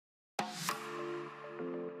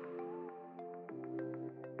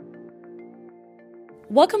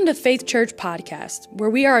Welcome to Faith Church Podcast, where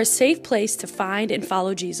we are a safe place to find and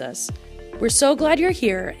follow Jesus. We're so glad you're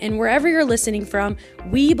here, and wherever you're listening from,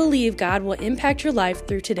 we believe God will impact your life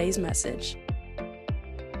through today's message.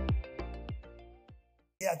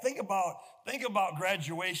 Yeah, think about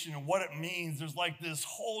graduation and what it means. There's like this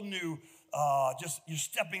whole new, you're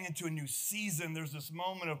stepping into a new season. There's this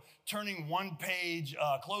moment of turning one page,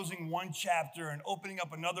 closing one chapter, and opening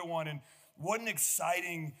up another one. And what an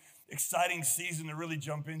exciting season to really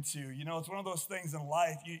jump into. You know, it's one of those things in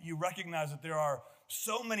life. You recognize that there are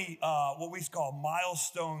so many what we call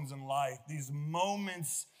milestones in life. These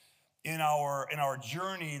moments in our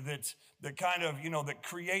journey that kind of that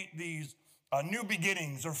create these new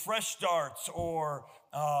beginnings or fresh starts or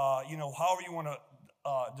however you want to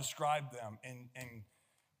describe them. And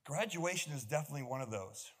graduation is definitely one of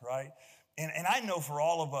those, right? And I know for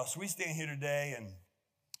all of us, we stand here today and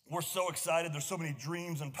we're so excited. There's so many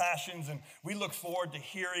dreams and passions, and we look forward to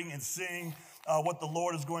hearing and seeing what the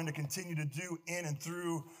Lord is going to continue to do in and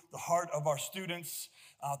through the heart of our students,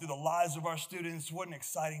 through the lives of our students. What an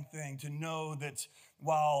exciting thing to know that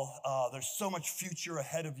while there's so much future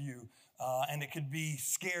ahead of you, and it could be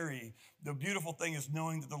scary, the beautiful thing is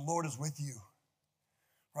knowing that the Lord is with you,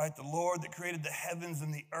 right? The Lord that created the heavens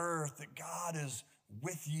and the earth, that God is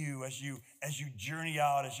with you as you journey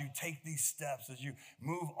out, as you take these steps, as you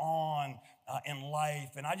move on in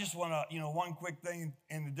life. And I just want to, one quick thing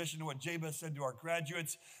in addition to what Jabez said to our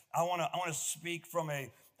graduates, I want to speak from a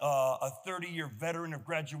 30-year veteran of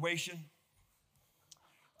graduation.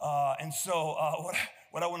 And so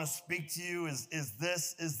what I want to speak to you is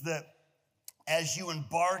that as you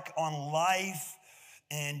embark on life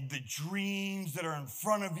and the dreams that are in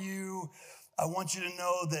front of you, I want you to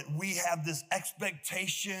know that we have this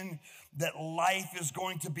expectation that life is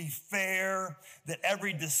going to be fair, that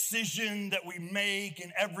every decision that we make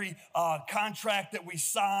and every contract that we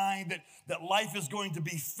sign, that life is going to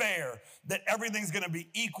be fair, that everything's going to be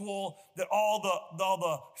equal, that all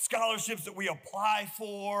the scholarships that we apply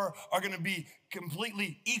for are going to be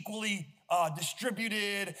completely equally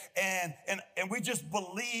distributed, and we just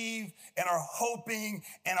believe and are hoping,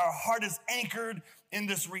 and our heart is anchored in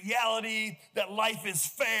this reality that life is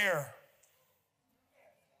fair.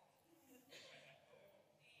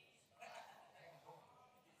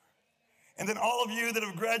 And then all of you that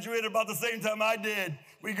have graduated about the same time I did,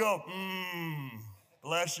 we go,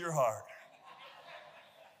 bless your heart.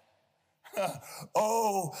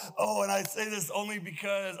 And I say this only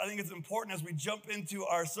because I think it's important as we jump into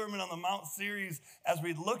our Sermon on the Mount series, as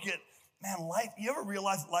we look at, life. You ever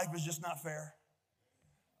realize that life is just not fair?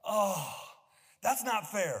 Oh, that's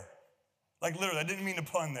not fair. Like literally, I didn't mean to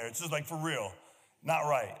pun there. It's just like for real, not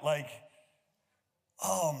right. Like,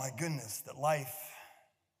 oh my goodness, that life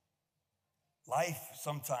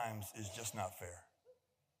sometimes is just not fair.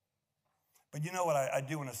 But you know what, I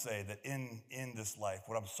do want to say that in this life,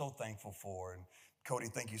 what I'm so thankful for, and Cody,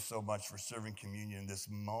 thank you so much for serving communion in this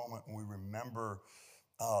moment when we remember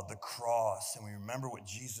the cross and we remember what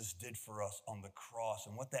Jesus did for us on the cross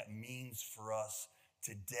and what that means for us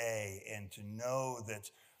today, and to know that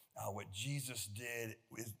what Jesus did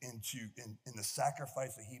in the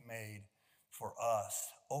sacrifice that he made for us,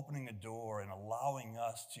 opening a door and allowing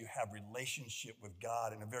us to have relationship with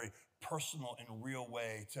God in a very personal and real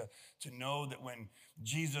way, to know that when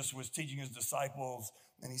Jesus was teaching his disciples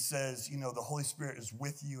and he says, the Holy Spirit is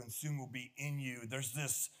with you and soon will be in you, there's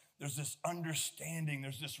this understanding,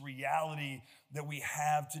 there's this reality that we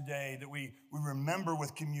have today that we remember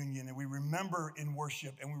with communion, and we remember in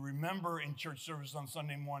worship, and we remember in church service on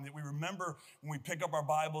Sunday morning, that we remember when we pick up our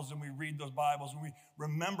Bibles and we read those Bibles, when we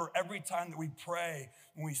remember every time that we pray,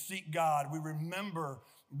 when we seek God, we remember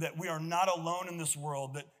that we are not alone in this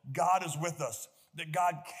world, that God is with us, that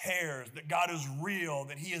God cares, that God is real,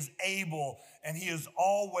 that he is able, and he is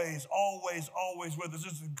always, always, always with us.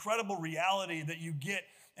 This incredible reality that you get.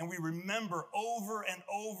 And we remember over and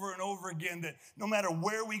over and over again that no matter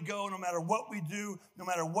where we go, no matter what we do, no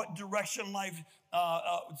matter what direction life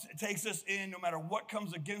takes us in, no matter what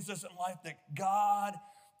comes against us in life, that God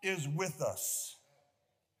is with us.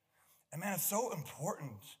 And man, it's so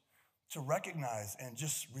important to recognize and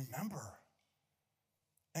just remember.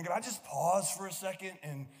 And can I just pause for a second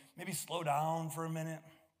and maybe slow down for a minute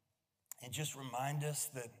and just remind us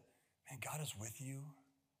that, God is with you.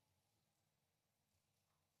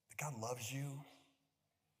 God loves you,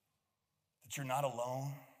 that you're not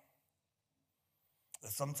alone,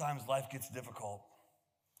 that sometimes life gets difficult,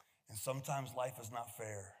 and sometimes life is not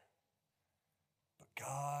fair, but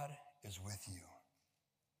God is with you.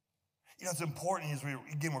 it's important as we're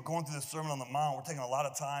going through the Sermon on the Mount. We're taking a lot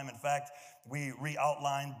of time. In fact, we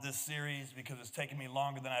re-outlined this series because it's taken me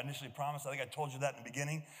longer than I initially promised. I think I told you that in the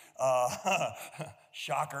beginning.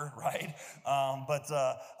 Shocker, right?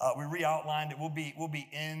 We re-outlined it. We'll be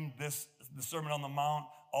in the Sermon on the Mount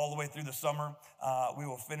all the way through the summer. We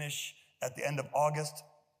will finish at the end of August.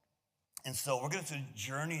 And so we're going to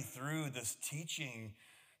journey through this teaching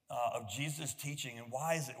of Jesus' teaching. And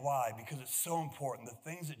why is it? Why? Because it's so important.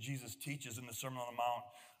 The things that Jesus teaches in the Sermon on the Mount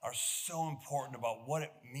are so important about what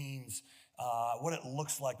it means, what it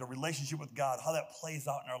looks like, the relationship with God, how that plays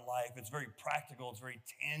out in our life. It's very practical. It's very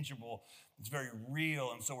tangible. It's very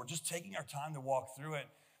real. And so we're just taking our time to walk through it.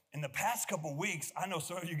 In the past couple of weeks, I know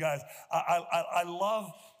some of you guys, I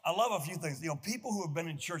love a few things. People who have been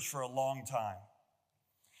in church for a long time.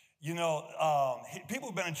 People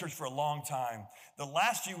who've been in church for a long time,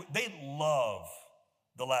 they love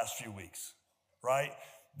the last few weeks, right?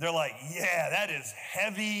 They're like, yeah, that is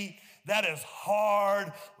heavy. That is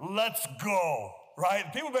hard. Let's go, right?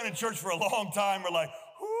 People who've been in church for a long time are like,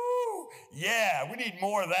 whoo, yeah, we need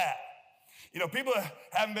more of that. People who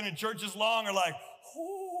haven't been in church as long are like,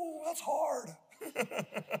 whoo, that's hard.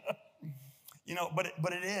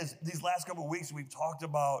 But it is. These last couple of weeks, we've talked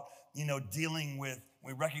about, dealing with,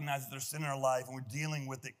 we recognize that there's sin in our life, and we're dealing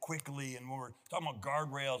with it quickly, and when we're talking about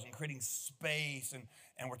guardrails and creating space,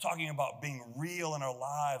 and we're talking about being real in our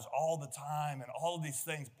lives all the time, and all of these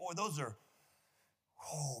things, boy, those are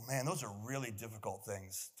really difficult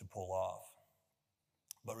things to pull off.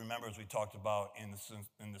 But remember, as we talked about in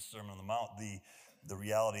the Sermon on the Mount, the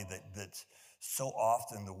reality that so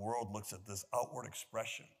often the world looks at this outward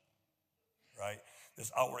expression, right?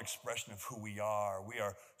 This outward expression of who we are. We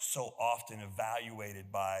are so often evaluated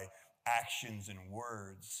by actions and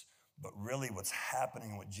words, but really what's happening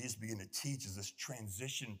and what Jesus began to teach is this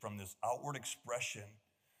transition from this outward expression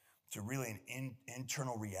to really an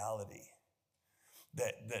internal reality.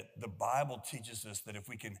 That the Bible teaches us that if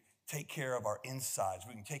we can take care of our insides,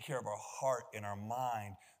 we can take care of our heart and our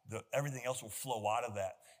mind, everything else will flow out of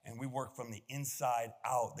that. And we work from the inside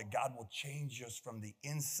out, that God will change us from the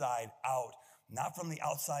inside out, not from the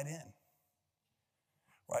outside in,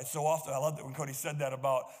 right? So often, I love that when Cody said that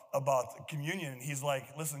about communion, and he's like,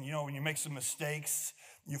 listen, when you make some mistakes,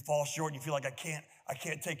 you fall short, and you feel like I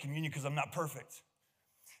can't take communion because I'm not perfect.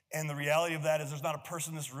 And the reality of that is there's not a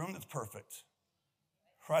person in this room that's perfect,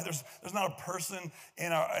 right? There's not a person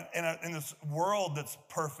in this world that's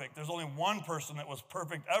perfect. There's only one person that was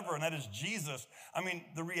perfect ever, and that is Jesus. I mean,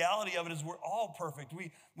 the reality of it is we're all perfect.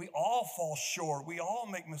 We all fall short. We all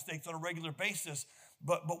make mistakes on a regular basis.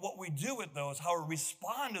 But what we do with those, how we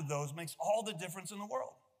respond to those, makes all the difference in the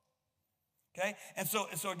world. Okay? And so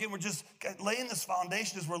again, we're just laying this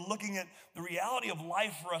foundation as we're looking at the reality of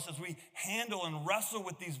life for us as we handle and wrestle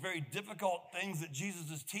with these very difficult things that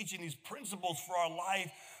Jesus is teaching, these principles for our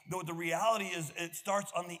life. Though the reality is it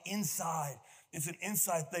starts on the inside. It's an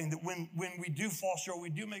inside thing that when we do fall short, we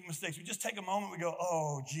do make mistakes, we just take a moment, we go,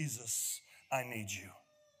 oh, Jesus, I need you.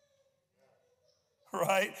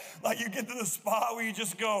 Right? Like you get to the spot where you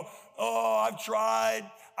just go, oh, I've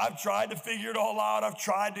tried to figure it all out. I've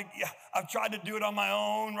tried to do it on my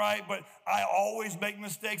own, right? But I always make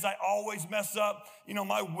mistakes. I always mess up.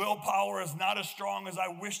 My willpower is not as strong as I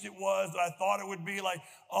wished it was, that I thought it would be. Like,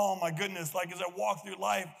 oh my goodness, like as I walk through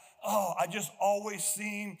life, I just always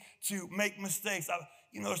seem to make mistakes.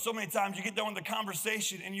 There's so many times you get done with the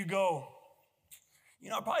conversation and you go,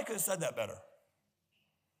 I probably could have said that better.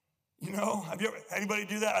 Anybody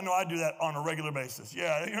do that? I know I do that on a regular basis.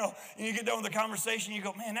 Yeah, and you get done with the conversation, you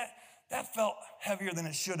go, man, that felt heavier than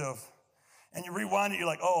it should have. And you rewind it, you're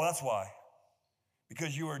like, oh, that's why.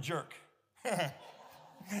 Because you were a jerk.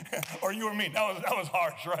 Or you were mean. That was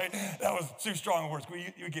harsh, right? That was too strong a word.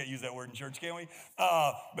 We can't use that word in church, can we?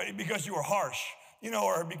 But because you were harsh,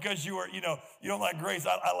 or because you were, you don't like grace.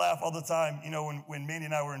 I laugh all the time, when Mandy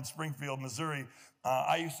and I were in Springfield, Missouri,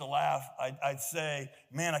 I used to laugh. I'd say,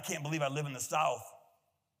 man, I can't believe I live in the South.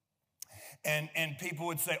 And people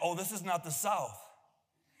would say, oh, this is not the South.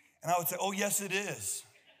 And I would say, oh, yes, it is.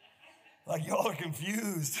 Like, y'all are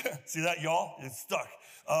confused. See that, y'all? It's stuck.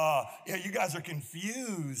 Yeah, you guys are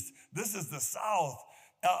confused. This is the South.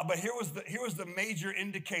 But here was the major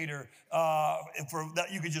indicator for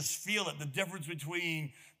that you could just feel it, the difference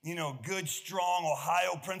between, good, strong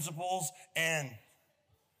Ohio principles and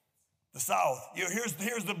the South.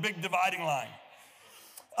 Here's the big dividing line.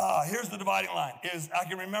 Here's the dividing line. I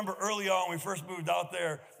can remember early on when we first moved out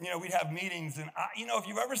there, we'd have meetings, and if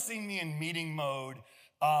you've ever seen me in meeting mode,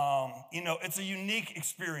 it's a unique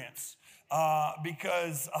experience.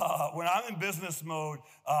 because when I'm in business mode,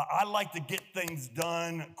 I like to get things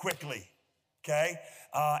done quickly, okay?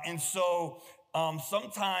 And so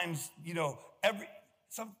sometimes,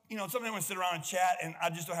 sometimes I want to sit around and chat, and I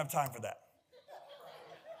just don't have time for that.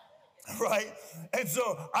 Right? And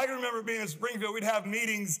so I can remember being in Springfield, we'd have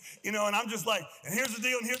meetings, and I'm just like, and here's the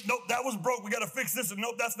deal, and nope, that was broke, we got to fix this, and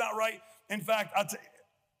nope, that's not right. In fact,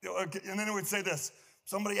 and then it would say this.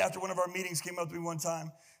 Somebody after one of our meetings came up to me one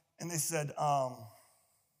time, and they said, Tom,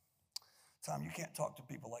 you can't talk to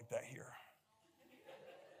people like that here.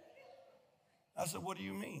 I said, what do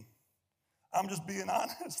you mean? I'm just being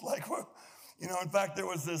honest. Like, in fact, there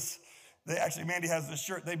was this, Mandy has this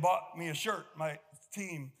shirt. They bought me a shirt, my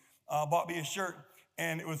team bought me a shirt,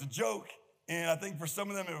 and it was a joke, and I think for some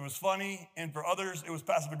of them it was funny, and for others it was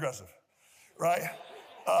passive-aggressive, right?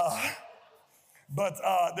 But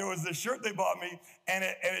there was this shirt they bought me, and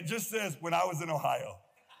it just says, when I was in Ohio.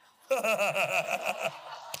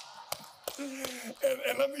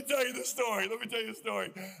 And let me tell you the story.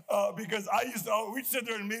 Because we'd sit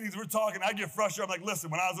there in meetings, we're talking, I get frustrated. I'm like, listen,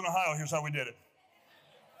 when I was in Ohio, here's how we did it.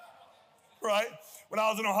 Right? When I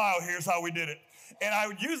was in Ohio, here's how we did it. And I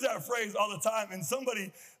would use that phrase all the time, and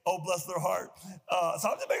somebody, oh, bless their heart. So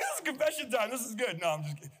I'm just making this confession time. This is good. No, I'm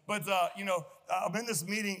just kidding. But, I'm in this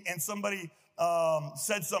meeting, and somebody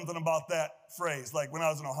said something about that phrase, like when I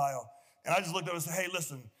was in Ohio. And I just looked at it and said, hey,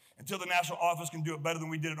 listen, until the national office can do it better than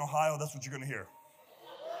we did in Ohio, that's what you're going to hear.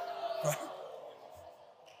 Right?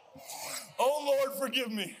 Oh, Lord,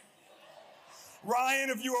 forgive me. Ryan,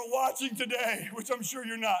 if you are watching today, which I'm sure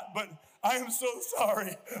you're not, but I am so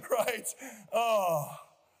sorry, right? Oh,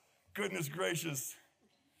 goodness gracious.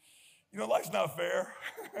 Life's not fair.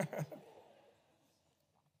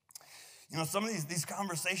 Some of these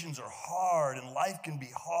conversations are hard, and life can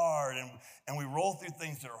be hard, and we roll through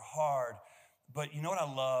things that are hard. But you know what I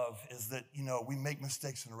love is that, we make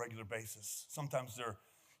mistakes on a regular basis. Sometimes they're,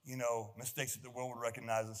 mistakes that the world would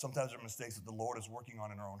recognize, and sometimes they're mistakes that the Lord is working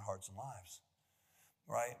on in our own hearts and lives,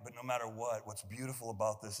 right? But no matter what's beautiful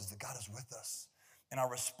about this is that God is with us. And our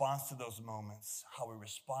response to those moments, how we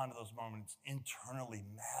respond to those moments internally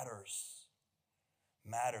matters.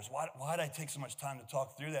 Why did I take so much time to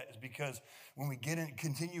talk through that? Is because when we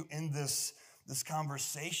continue in this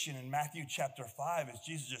conversation in Matthew chapter 5, is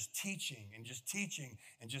Jesus just teaching and just teaching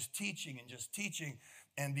and just teaching and just teaching.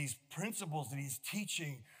 And these principles that he's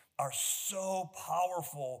teaching are so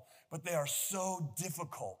powerful, but they are so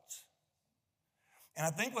difficult. And I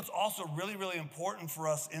think what's also really, really important for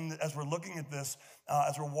us as we're looking at this,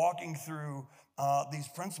 as we're walking through these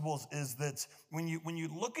principles, is that when you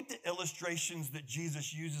look at the illustrations that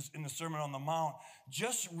Jesus uses in the Sermon on the Mount,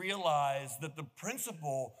 just realize that the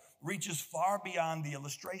principle reaches far beyond the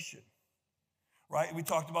illustration, right? We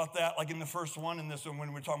talked about that like in the first one and this one when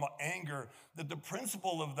we were talking about anger, that the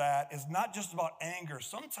principle of that is not just about anger.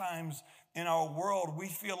 Sometimes in our world, we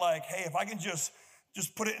feel like, hey, if I can just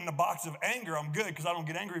put it in the box of anger, I'm good because I don't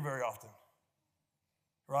get angry very often,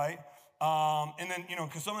 right? And then,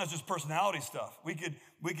 because some of that's just personality stuff. We could,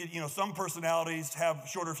 some personalities have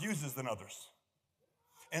shorter fuses than others.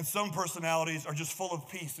 And some personalities are just full of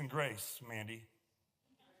peace and grace, Mandy.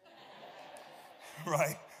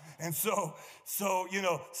 Right? And so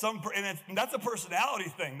and that's a personality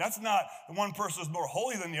thing. That's not one person is more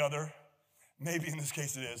holy than the other. Maybe in this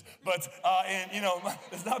case it is. But,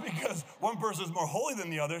 it's not because one person is more holy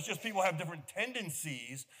than the other. It's just people have different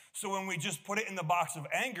tendencies. So when we just put it in the box of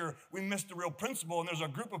anger, we miss the real principle. And there's a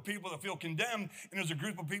group of people that feel condemned, and there's a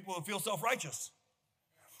group of people that feel self-righteous.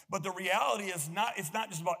 But the reality is it's not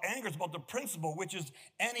just about anger, it's about the principle, which is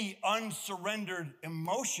any unsurrendered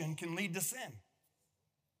emotion can lead to sin.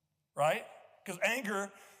 Right? Because anger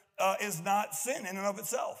is not sin in and of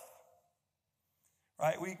itself.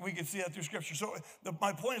 Right? We can see that through Scripture. So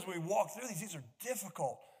my point is when we walk through these are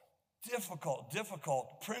difficult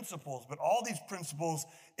principles, but all these principles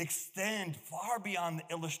extend far beyond the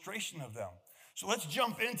illustration of them. So let's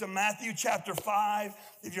jump into Matthew chapter 5.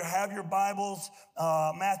 If you have your Bibles,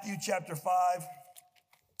 Matthew chapter 5.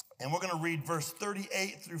 And we're going to read verse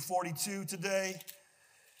 38 through 42 today.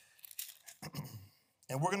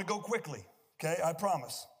 And we're going to go quickly, okay? I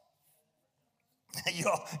promise.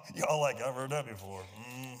 y'all like, I've heard that before.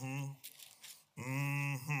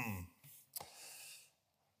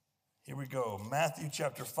 Here we go. Matthew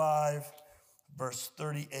chapter 5, verse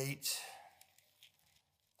 38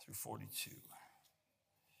 through 42.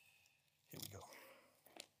 Here we go.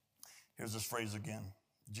 Here's this phrase again.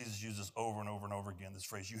 Jesus uses over and over and over again this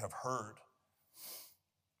phrase, you have heard.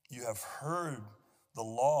 You have heard the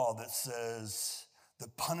law that says the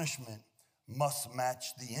punishment must match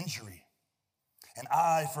the injury. an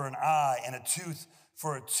eye for an eye and a tooth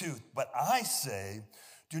for a tooth. But I say,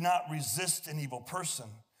 do not resist an evil person.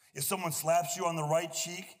 If someone slaps you on the right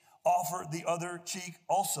cheek, offer the other cheek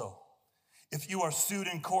also. If you are sued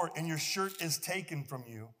in court and your shirt is taken from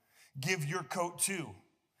you, give your coat too.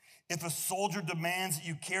 If a soldier demands that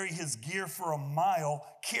you carry his gear for a mile,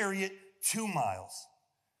 carry it 2 miles.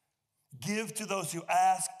 Give to those who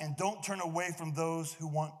ask and don't turn away from those who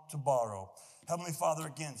want to borrow. Heavenly Father,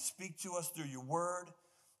 again, speak to us through your word.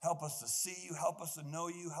 Help us to see you. Help us to know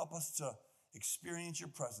you. Help us to experience your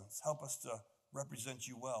presence. Help us to represent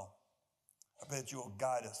you well. I pray that you will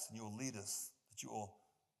guide us and you will lead us, that you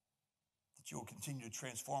will continue to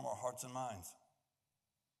transform our hearts and minds,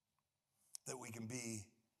 that we can be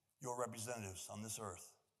your representatives on this earth.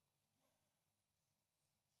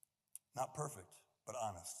 Not perfect, but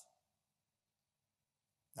honest.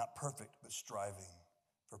 Not perfect, but striving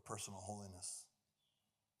for personal holiness.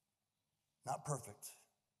 Not perfect,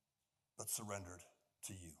 but surrendered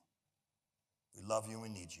to you. We love you and we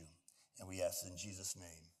need you, and we ask in Jesus'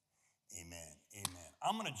 name. Amen. Amen.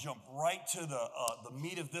 I'm going to jump right to the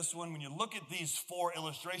meat of this one. When you look at these 4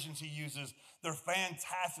 illustrations he uses, they're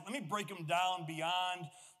fantastic. Let me break them down beyond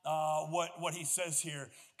what he says here,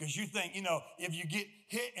 because you think, if you get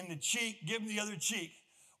hit in the cheek, give them the other cheek.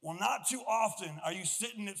 Well, not too often are you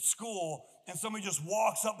sitting at school and somebody just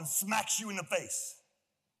walks up and smacks you in the face.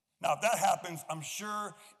 Now, if that happens, I'm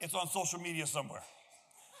sure it's on social media somewhere.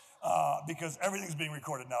 Because everything's being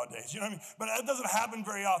recorded nowadays, you know what I mean? But that doesn't happen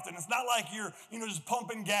very often. It's not like you're, just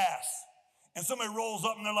pumping gas and somebody rolls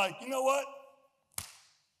up and they're like, you know what?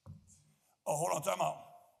 Oh, hold on, time out.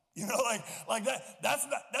 Like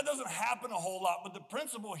that doesn't happen a whole lot. But the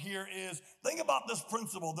principle here is, think about this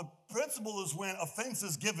principle. The principle is when offense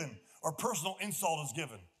is given or personal insult is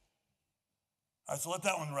given. All right, so let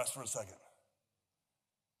that one rest for a second.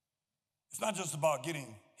 It's not just about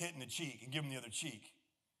getting hit in the cheek and giving the other cheek.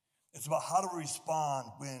 It's about how do we respond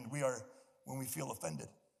when we feel offended,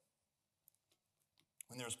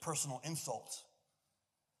 when there's personal insults.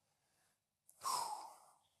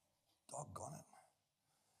 Doggone it.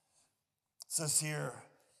 It says here,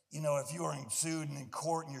 if you are sued and in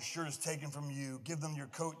court and your shirt is taken from you, give them your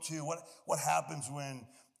coat too. What happens when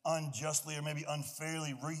unjustly or maybe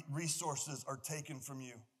unfairly resources are taken from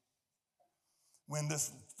you? When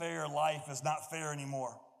this fair life is not fair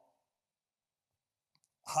anymore?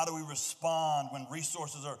 How do we respond when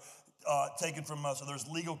resources are taken from us, or there's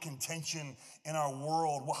legal contention in our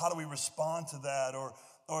world? Well, how do we respond to that? Or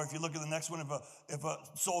if you look at the next one, if a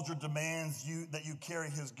soldier demands that you carry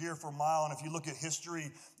his gear for a mile, and if you look at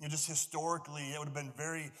history, just historically, it would have been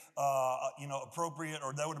very, appropriate,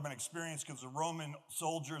 or that would have been experienced, because the Roman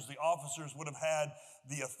soldiers, the officers, would have had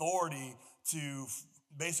the authority to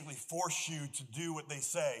basically force you to do what they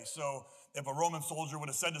say. So if a Roman soldier would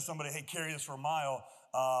have said to somebody, hey, carry this for a mile,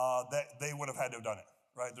 that they would have had to have done it,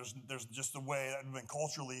 right? There's just a way that would have been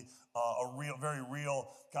culturally very real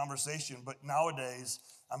conversation. But nowadays,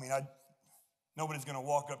 nobody's going to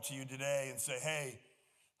walk up to you today and say, hey,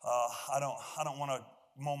 I don't want to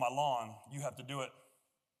mow my lawn. You have to do it.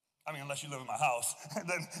 Unless you live in my house,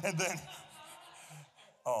 and then,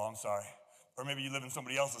 oh, I'm sorry. Or maybe you live in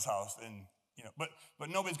somebody else's house, and but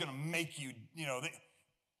nobody's going to make you,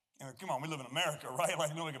 come on, we live in America, right?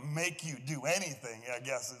 Like, nobody can make you do anything, I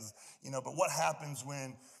guess, is, but what happens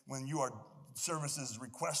when you are services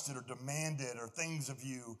requested or demanded, or things of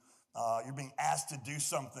you, you're being asked to do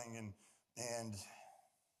something, and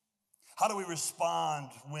how do we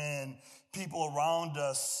respond when people around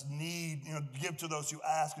us need, give to those who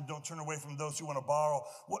ask and don't turn away from those who want to borrow?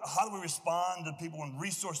 How do we respond to people when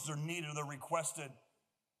resources are needed or they're requested?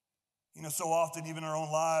 So often, even in our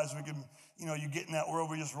own lives, we can, you get in that world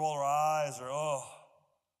where we just roll our eyes, or,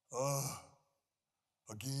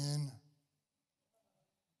 again,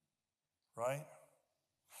 right?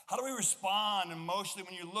 How do we respond emotionally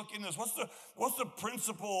when you look in this? What's the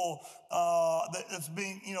principle that's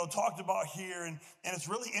being, talked about here? And it's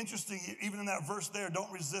really interesting, even in that verse there,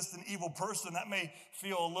 don't resist an evil person. That may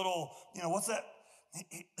feel a little, what's that?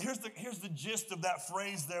 Here's the gist of that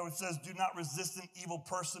phrase there. It says, do not resist an evil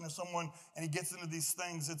person. If someone, and he gets into these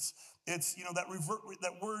things, it's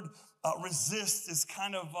that word resist is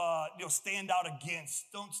kind of, stand out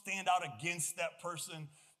against. Don't stand out against that person.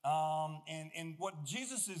 And what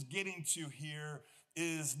Jesus is getting to here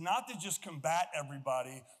is not to just combat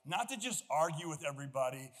everybody, not to just argue with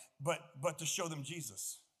everybody, but to show them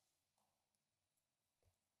Jesus.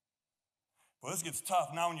 Well, this gets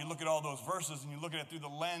tough now when you look at all those verses and you look at it through the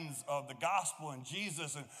lens of the gospel and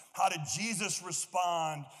Jesus, and how did Jesus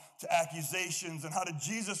respond to accusations, and how did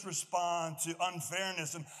Jesus respond to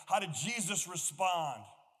unfairness, and how did Jesus respond?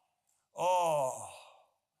 Oh,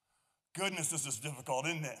 goodness, this is difficult,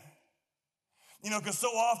 isn't it? You know, because so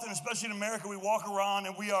often, especially in America, we walk around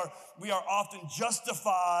and we are often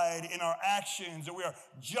justified in our actions, and we are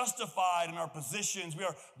justified in our positions. We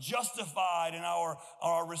are justified in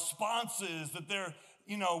our responses. That they're,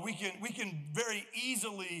 you know, we can very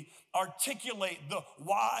easily articulate the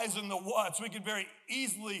whys and the whats. We can very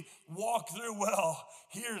easily walk through, well,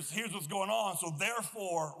 here's what's going on, so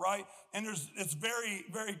therefore, right? And it's very,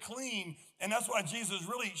 very clean, and that's why Jesus is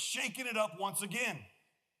really shaking it up once again.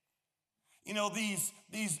 You know, these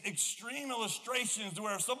extreme illustrations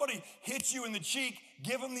where if somebody hits you in the cheek,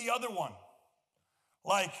 give them the other one.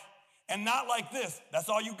 Like, and not like this. That's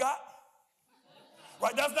all you got?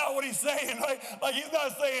 Right? That's not what he's saying, right? Like, he's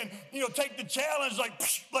not saying, you know, take the challenge, like,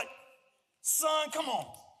 son, come on.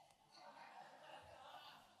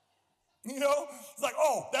 You know? It's like,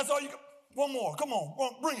 oh, that's all you got. One more, come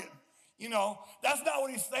on, bring it. You know, that's not what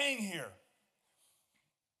he's saying here.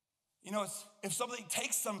 You know, if somebody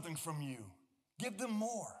takes something from you, give them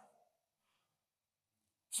more.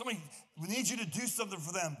 Somebody needs you to do something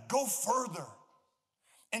for them, go further.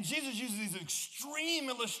 And Jesus uses these extreme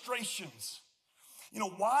illustrations. You know,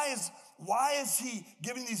 why is he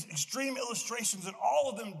giving these extreme illustrations? And all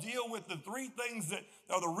of them deal with the three things that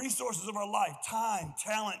are the resources of our life: time,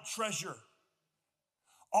 talent, treasure.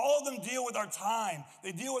 All of them deal with our time.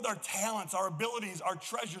 They deal with our talents, our abilities, our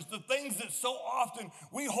treasures, the things that so often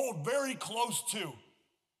we hold very close to.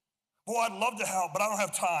 Boy, I'd love to help, but I don't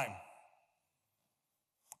have time.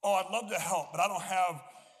 Oh, I'd love to help, but I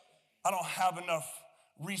don't have enough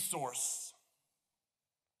resource.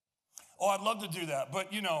 Oh, I'd love to do that,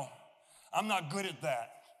 but you know, I'm not good at that.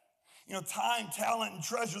 You know, time, talent, and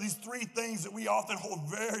treasure, these three things that we often hold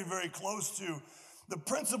very, very close to. The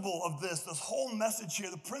principle of this whole message here,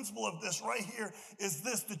 the principle of this right here is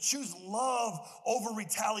this: to choose love over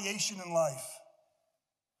retaliation in life.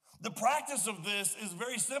 The practice of this is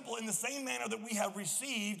very simple. In the same manner that we have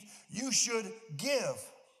received, you should give.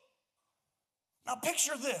 Now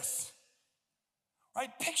picture this,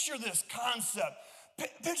 right? Picture this concept.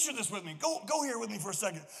 Picture this with me. Go here with me for a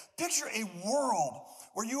second. Picture a world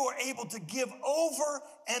where you are able to give over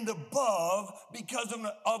and above because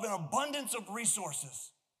of an abundance of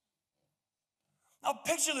resources. Now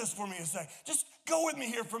picture this for me a second. Just go with me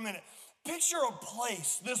here for a minute. Picture a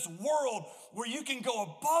place, this world, where you can go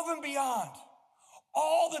above and beyond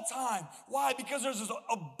all the time. Why? Because there's this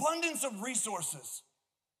abundance of resources,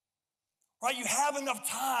 right? You have enough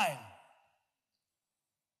time.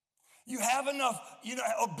 You have enough,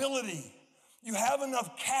 ability. You have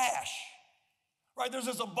enough cash, right? There's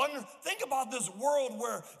this abundance. Think about this world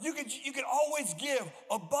where you could always give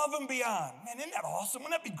above and beyond. Man, isn't that awesome?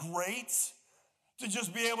 Wouldn't that be great to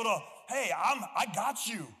just be able to, hey, I got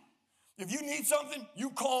you. If you need something, you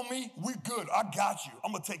call me, we're good. I got you.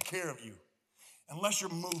 I'm going to take care of you. Unless you're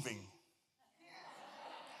moving.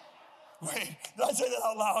 Wait, did I say that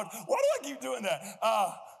out loud? Why do I keep doing that?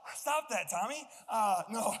 Stop that, Tommy.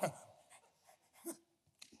 No.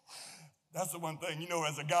 That's the one thing,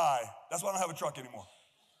 as a guy, that's why I don't have a truck anymore.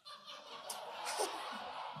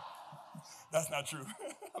 That's not true.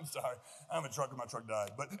 I'm sorry. I have a truck and my truck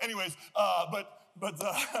died. But anyways,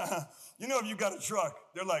 if you got a truck,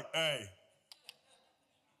 they're like, hey,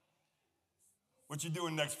 what you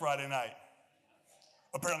doing next Friday night?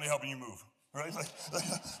 Apparently helping you move. Right?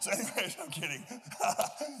 So anyways, I'm kidding.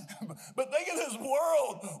 But think of this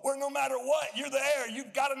world where no matter what, you're there.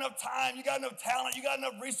 You've got enough time. You got enough talent. You got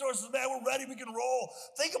enough resources. Man, we're ready. We can roll.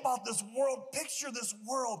 Think about this world. Picture this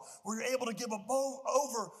world where you're able to give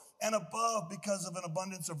over and above because of an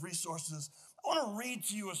abundance of resources. I want to read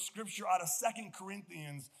to you a scripture out of 2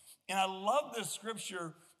 Corinthians. And I love this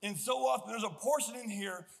scripture. And so often, there's a portion in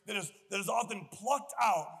here that is often plucked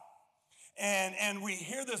out. And we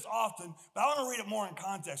hear this often, but I want to read it more in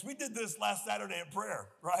context. We did this last Saturday at prayer,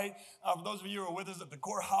 right? For those of you who were with us at the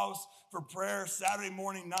courthouse for prayer, Saturday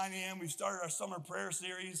morning, 9 a.m., we started our summer prayer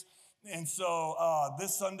series. And so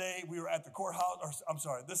this Sunday, we were at the courthouse,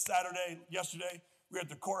 this Saturday, yesterday, we were at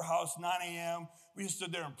the courthouse, 9 a.m. We just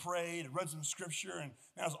stood there and prayed and read some scripture, and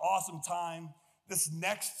it was an awesome time. This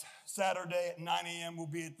next Saturday at 9 a.m., we'll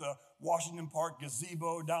be at the Washington Park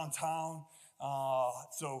gazebo downtown.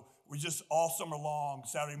 So we just all summer long,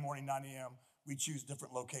 Saturday morning, 9 a.m., we choose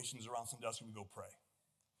different locations around Sandusky. We go pray.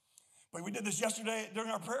 But we did this yesterday during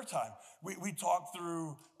our prayer time. We talked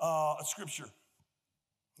through a scripture,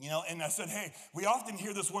 and I said, hey, we often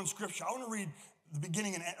hear this one scripture. I want to read the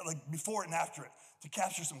beginning and before and after it to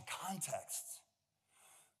capture some context.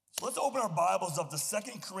 So let's open our Bibles up to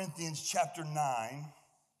 2 Corinthians chapter 9.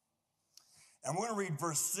 And we're going to read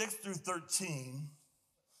verse 6 through 13.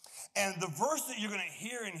 And the verse that you're going to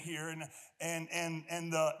hear in here, and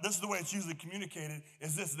this is the way it's usually communicated,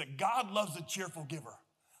 is this, that God loves a cheerful giver.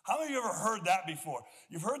 How many of you ever heard that before?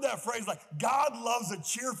 You've heard that phrase like, God loves a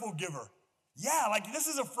cheerful giver. Yeah, like this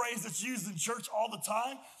is a phrase that's used in church all the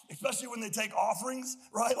time, especially when they take offerings,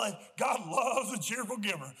 right? Like, God loves a cheerful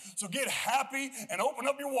giver. So get happy and open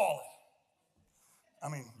up your wallet. I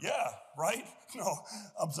mean, yeah, right? No,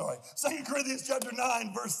 I'm sorry. 2 Corinthians chapter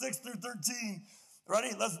 9, verse 6 through 13. Ready?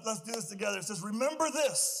 Let's do this together. It says, remember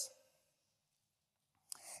this.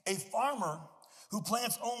 A farmer who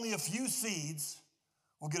plants only a few seeds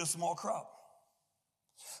will get a small crop.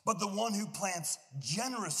 But the one who plants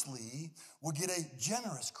generously will get a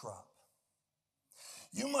generous crop.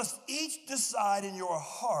 You must each decide in your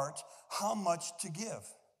heart how much to give.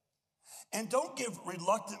 And don't give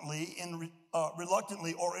reluctantly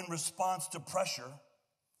or in response to pressure.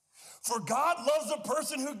 For God loves a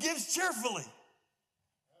person who gives cheerfully.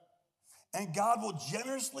 And God will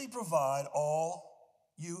generously provide all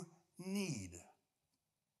you need.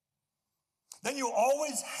 Then you'll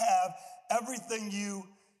always have everything you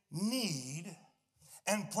need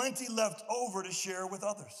and plenty left over to share with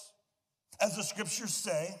others. As the scriptures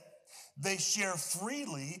say, they share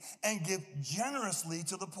freely and give generously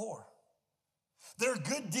to the poor. Their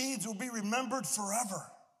good deeds will be remembered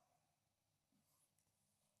forever.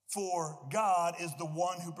 For God is the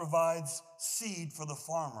one who provides seed for the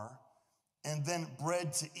farmer and then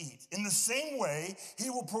bread to eat. In the same way, he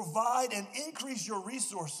will provide and increase your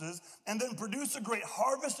resources and then produce a great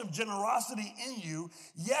harvest of generosity in you.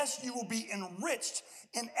 Yes, you will be enriched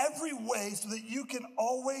in every way so that you can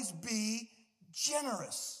always be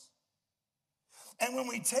generous. And when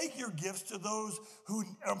we take your gifts to those who,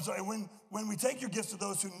 when we take your gifts to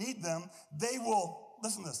those who need them, they will,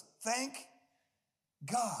 listen to this, thank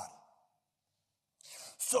God.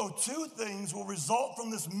 So two things will result from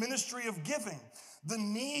this ministry of giving. The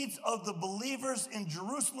needs of the believers in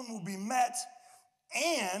Jerusalem will be met,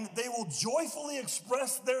 and they will joyfully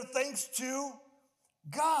express their thanks to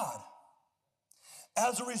God.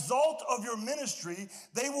 As a result of your ministry,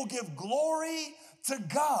 they will give glory to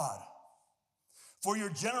God. For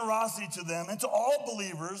your generosity to them and to all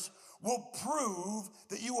believers will prove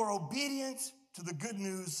that you are obedient to the good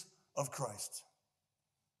news of Christ.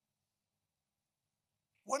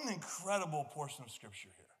 What an incredible portion of scripture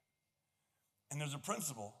here. And there's a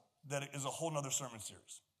principle that is a whole nother sermon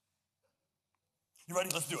series. You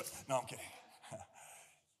ready? Let's do it. No, I'm kidding.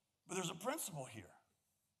 But there's a principle here.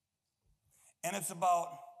 And it's about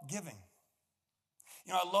giving.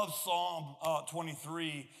 You know, I love Psalm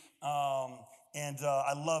 23, and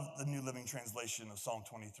I love the New Living Translation of Psalm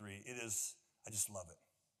 23. I just love it.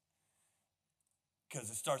 Because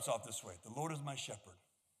it starts off this way. The Lord is my shepherd.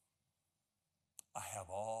 I have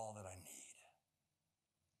all that I need.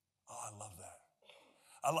 Oh, I love that.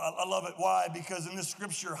 I love it. Why? Because in this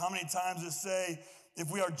scripture, how many times it say,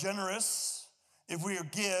 if we are generous, if we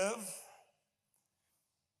give,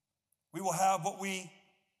 we will have what we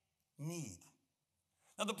need.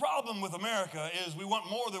 Now, the problem with America is we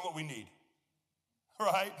want more than what we need,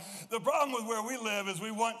 right? The problem with where we live is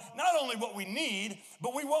we want not only what we need,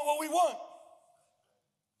 but we want what we want,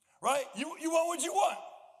 right? You want what you want.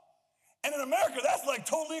 And in America, that's like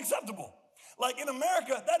totally acceptable. Like in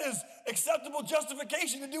America, that is acceptable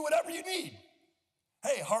justification to do whatever you need.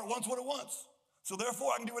 Hey, heart wants what it wants, so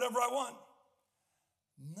therefore I can do whatever I want.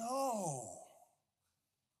 No.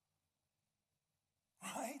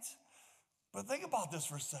 Right? But think about this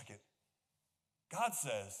for a second. God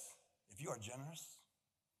says, if you are generous,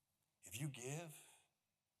 if you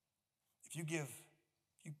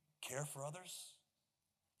care for others,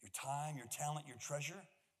 your time, your talent, your treasure,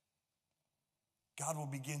 God will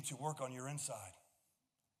begin to work on your inside.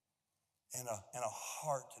 And a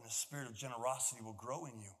heart and a spirit of generosity will grow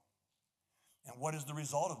in you. And what is the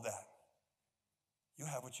result of that? You'll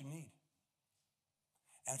have what you need.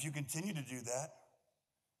 And if you continue to do that,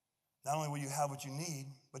 not only will you have what you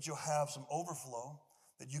need, but you'll have some overflow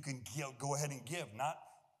that you can go ahead and give.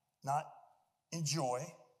 Not enjoy,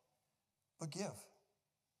 but give.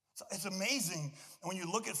 So it's amazing when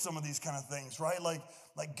you look at some of these kind of things, right? Like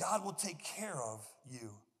God will take care of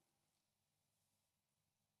you.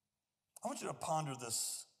 I want you to ponder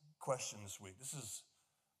this question this week. This is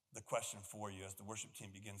the question for you as the worship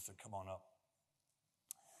team begins to come on up.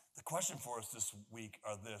 The question for us this week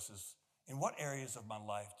is, in what areas of my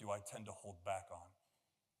life do I tend to hold back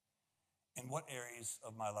on? In what areas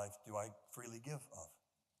of my life do I freely give of?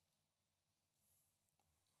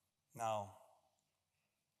 Now,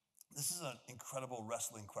 This is an incredible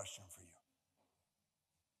wrestling question for you.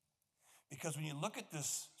 Because when you look at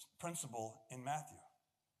this principle in Matthew,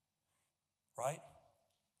 right?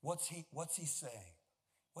 What's he saying?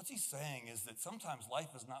 What's he saying is that sometimes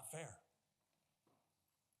life is not fair.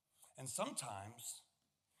 And sometimes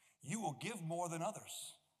you will give more than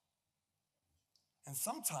others. And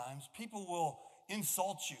sometimes people will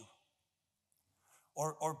insult you.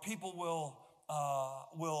 Or people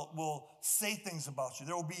will say things about you.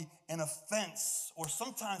 There will be an offense. Or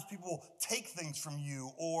sometimes people will take things from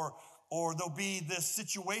you. Or there'll be this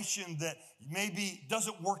situation that maybe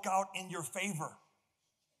doesn't work out in your favor.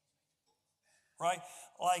 Right?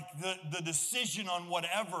 Like the decision on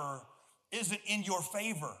whatever isn't in your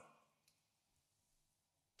favor.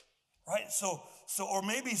 Right? So, or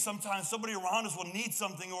maybe sometimes somebody around us will need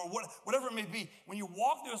something or whatever it may be. When you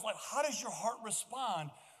walk through this life, how does your heart respond?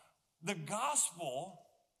 The gospel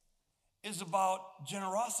is about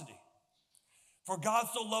generosity. For God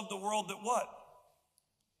so loved the world that what?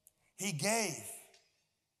 He gave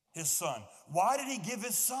his son. Why did he give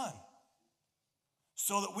his son?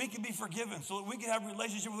 So that we can be forgiven, so that we can have a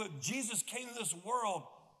relationship with him. Jesus came to this world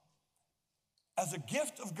as a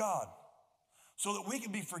gift of God so that we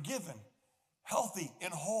can be forgiven, healthy,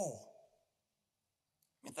 and whole.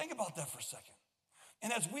 I mean, think about that for a second.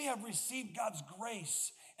 And as we have received God's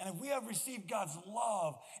grace, and if we have received God's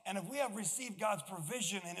love, and if we have received God's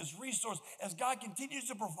provision and his resource, as God continues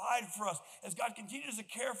to provide for us, as God continues to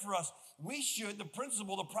care for us, we should, the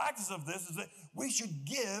principle, the practice of this is that we should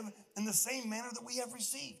give in the same manner that we have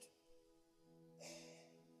received.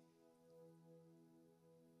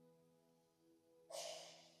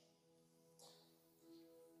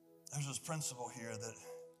 There's this principle here that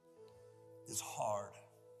is hard.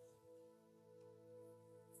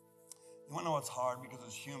 You want to know what's hard? Because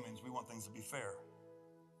as humans, we want things to be fair.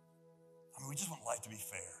 I mean, we just want life to be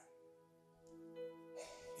fair.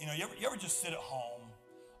 You know, you ever just sit at home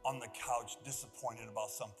on the couch disappointed about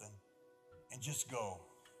something and just go,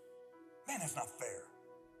 man, that's not fair.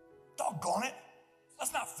 Doggone it.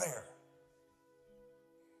 That's not fair.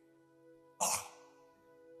 Oh,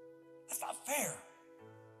 that's not fair.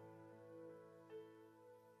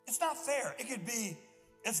 It's not fair. It could be,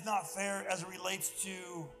 it's not fair as it relates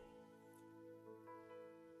to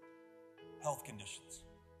health conditions.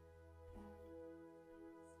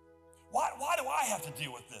 Why do I have to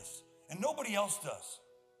deal with this and nobody else does?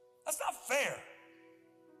 That's not fair.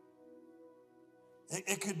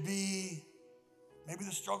 It could be maybe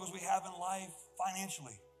the struggles we have in life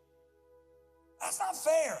financially. That's not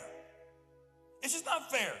fair. It's just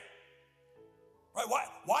not fair. Right?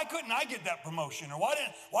 Why couldn't I get that promotion? Or why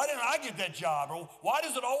didn't I get that job? Or why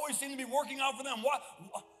does it always seem to be working out for them?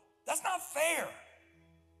 That's not fair.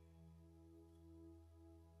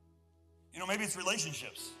 You know, maybe it's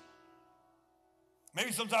relationships.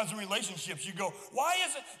 Maybe sometimes in relationships you go, why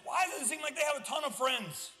does it seem like they have a ton of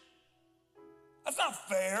friends? That's not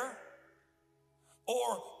fair.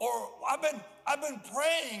 Or I've been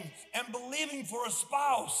praying and believing for a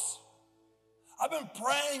spouse. I've been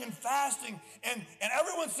praying and fasting, and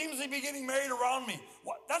everyone seems to be getting married around me.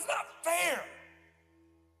 What? That's not fair.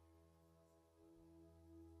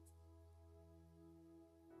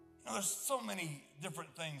 You know, there's so many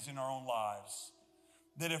different things in our own lives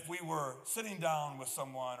that if we were sitting down with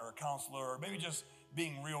someone or a counselor, or maybe just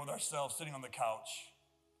being real with ourselves, sitting on the couch,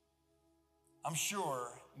 I'm sure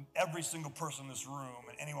every single person in this room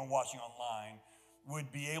and anyone watching online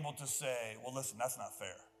would be able to say, well, listen, that's not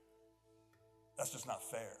fair. That's just not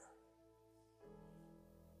fair.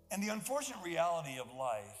 And the unfortunate reality of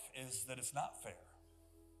life is that it's not fair.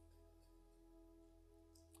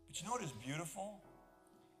 But you know what is beautiful?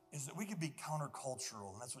 Is that we can be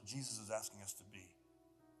countercultural, and that's what Jesus is asking us to be.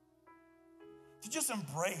 To just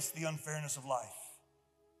embrace the unfairness of life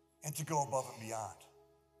and to go above and beyond.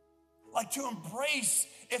 Like to embrace,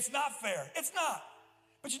 it's not fair. It's not.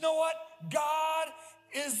 But you know what? God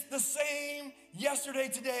is the same yesterday,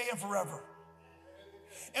 today, and forever.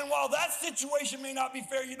 And while that situation may not be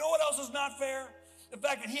fair, you know what else is not fair? The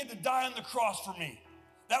fact that he had to die on the cross for me.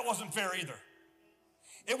 That wasn't fair either.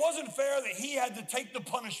 It wasn't fair that he had to take the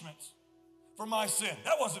punishment for my sin.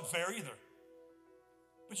 That wasn't fair either.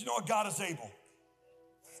 But you know what? God is able.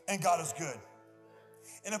 And God is good.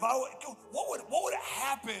 And if what would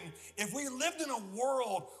happen if we lived in a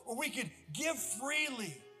world where we could give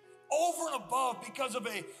freely over and above because of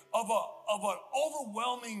an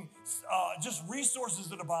overwhelming just resources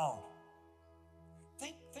that abound?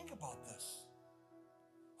 Think about this.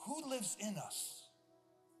 Who lives in us?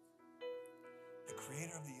 The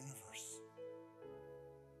creator of the universe.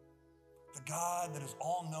 The God that is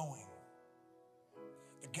all-knowing.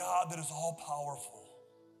 the God that is all powerful.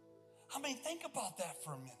 I mean, think about that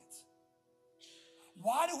for a minute.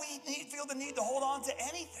 Why do we feel the need to hold on to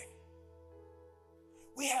anything?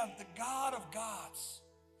 We have the God of gods,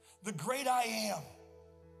 the great I am,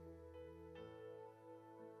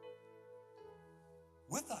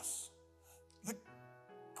 with us. The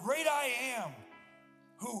great I am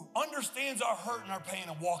who understands our hurt and our pain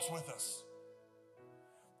and walks with us.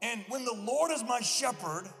 And when the Lord is my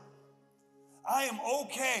shepherd, I am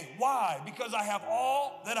okay. Why? Because I have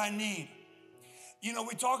all that I need. You know,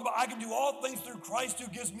 we talk about I can do all things through Christ who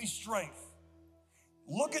gives me strength.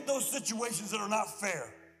 Look at those situations that are not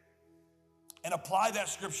fair and apply that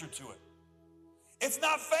scripture to it. It's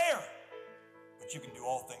not fair, but you can do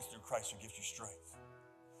all things through Christ who gives you strength.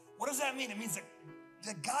 What does that mean? It means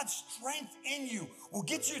that God's strength in you will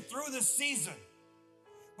get you through this season.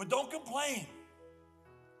 But don't complain.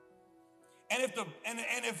 And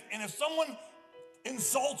if someone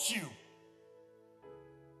insults you,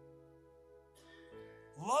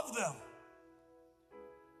 love them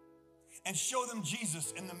and show them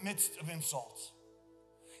Jesus in the midst of insults.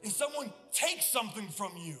 If someone takes something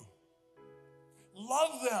from you,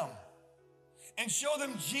 love them and show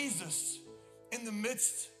them Jesus in the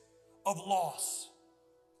midst of loss.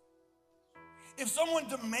 If someone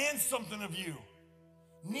demands something of you,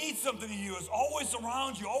 needs something of you, is always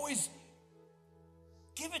around you, always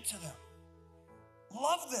give it to them.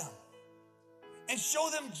 Love them and show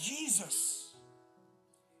them Jesus.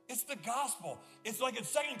 It's the gospel. It's like in 2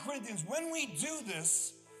 Corinthians, when we do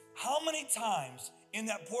this, how many times in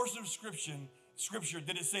that portion of scripture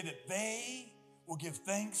did it say that they will give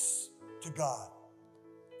thanks to God?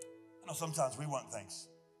 I know sometimes we want thanks.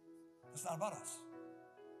 It's not about us.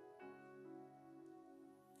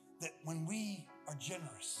 That when we are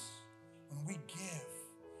generous, when we give,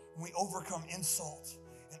 when we overcome insult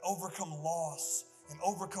and overcome loss and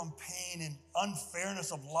overcome pain and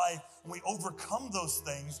unfairness of life, when we overcome those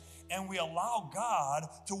things and we allow God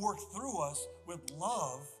to work through us with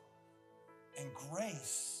love and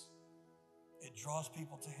grace, it draws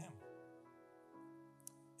people to Him.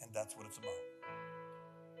 And that's what it's about.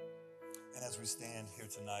 And as we stand here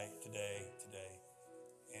today,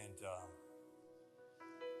 and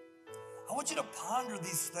I want you to ponder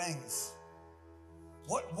these things.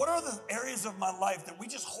 What are the areas of my life that we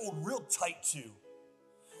just hold real tight to?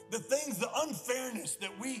 The things, the unfairness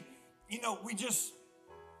that we just,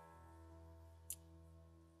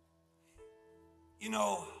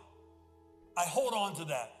 I hold on to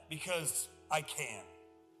that because I can.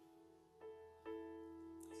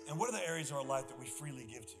 And what are the areas of our life that we freely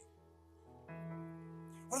give to?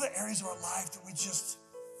 What are the areas of our life that we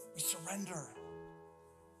surrender,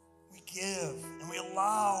 we give, and we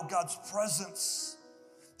allow God's presence,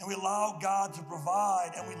 and we allow God to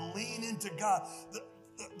provide, and we lean into God?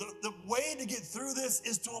 The way to get through this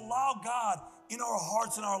is to allow God in our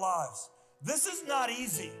hearts and our lives. This is not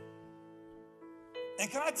easy. And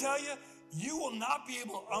can I tell you, you will not be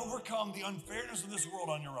able to overcome the unfairness of this world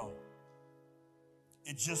on your own.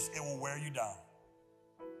 It will wear you down.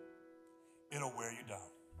 It'll wear you down.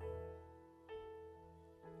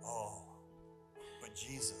 Oh, but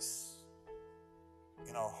Jesus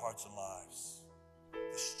in our hearts and lives,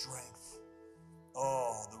 the strength,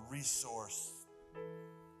 the resource.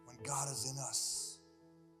 When God is in us,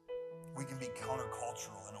 we can be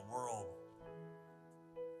countercultural in a world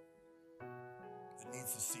that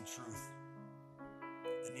needs to see truth,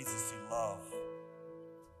 that needs to see love.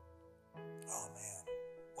 Oh man,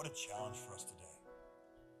 what a challenge for us today.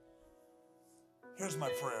 Here's my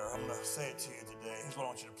prayer. I'm going to say it to you today. Here's what I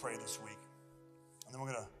want you to pray this week. And then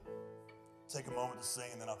we're going to take a moment to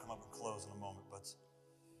sing, and then I'll come up and close in a moment. But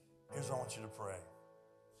here's what I want you to pray.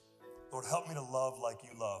 Lord, help me to love like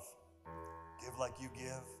you love, give like you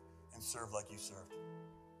give, and serve like you served.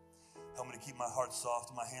 Help me to keep my heart soft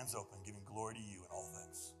and my hands open, giving glory to you in all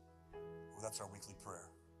things. Well, that's our weekly prayer.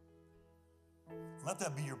 Let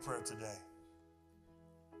that be your prayer today.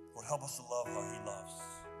 Lord, help us to love how He loves.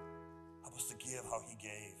 Help us to give how He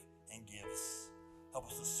gave and gives. Help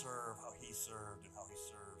us to serve how He served and how He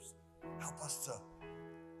serves. Help us to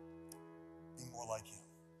be more like Him.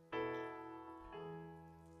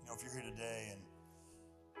 If you're here today and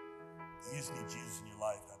you just need Jesus in your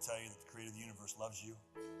life, I tell you that the Creator of the universe loves you.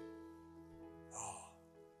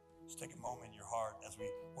 Just take a moment in your heart as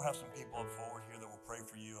we'll have some people up forward here that will pray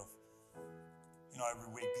for you.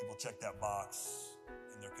 Every week people check that box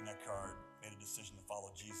in their Connect card, made a decision to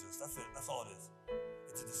follow Jesus. That's it. That's all it is.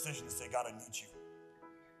 It's a decision to say, God, I need you.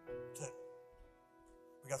 That's it.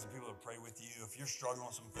 We got some people to pray with you. If you're struggling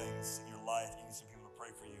with some things in your life, you need some people to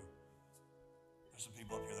pray for you. There's some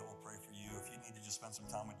people up here that will pray for you. If you need to just spend some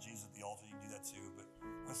time with Jesus at the altar, you can do that too. But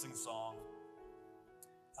I'm going to sing a song.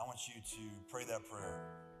 I want you to pray that prayer,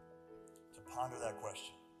 to ponder that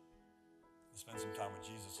question, to spend some time with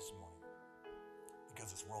Jesus this morning,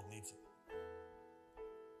 because this world needs it.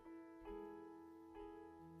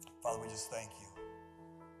 Father, we just thank you.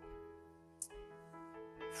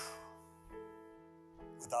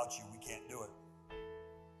 Without you, we can't do it.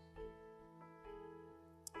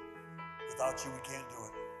 Without you, we can't do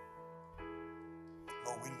it.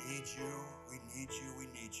 Lord, we need you, we need you, we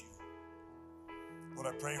need you. Lord,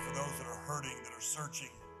 I pray for those that are hurting, that are searching.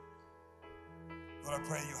 Lord, I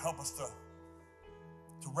pray you help us to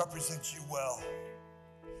represent you well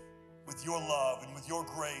with your love and with your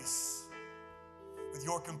grace, with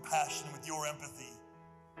your compassion, with your empathy.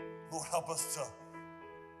 Lord, help us to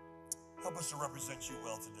represent you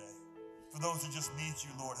well today. For those who just need you,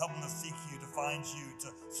 Lord, help them to seek you, to find you,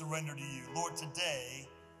 to surrender to you. Lord, today,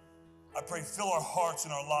 I pray, fill our hearts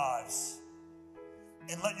and our lives,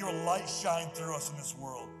 and let your light shine through us in this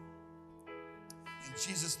world. In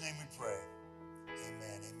Jesus' name we pray.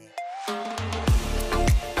 Amen,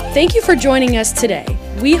 amen. Thank you for joining us today.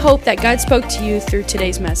 We hope that God spoke to you through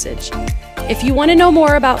today's message. If you want to know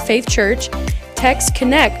more about Faith Church, text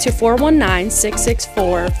CONNECT to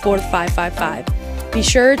 419-664-4555. Be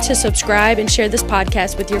sure to subscribe and share this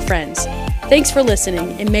podcast with your friends. Thanks for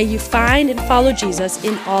listening, and may you find and follow Jesus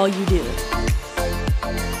in all you do.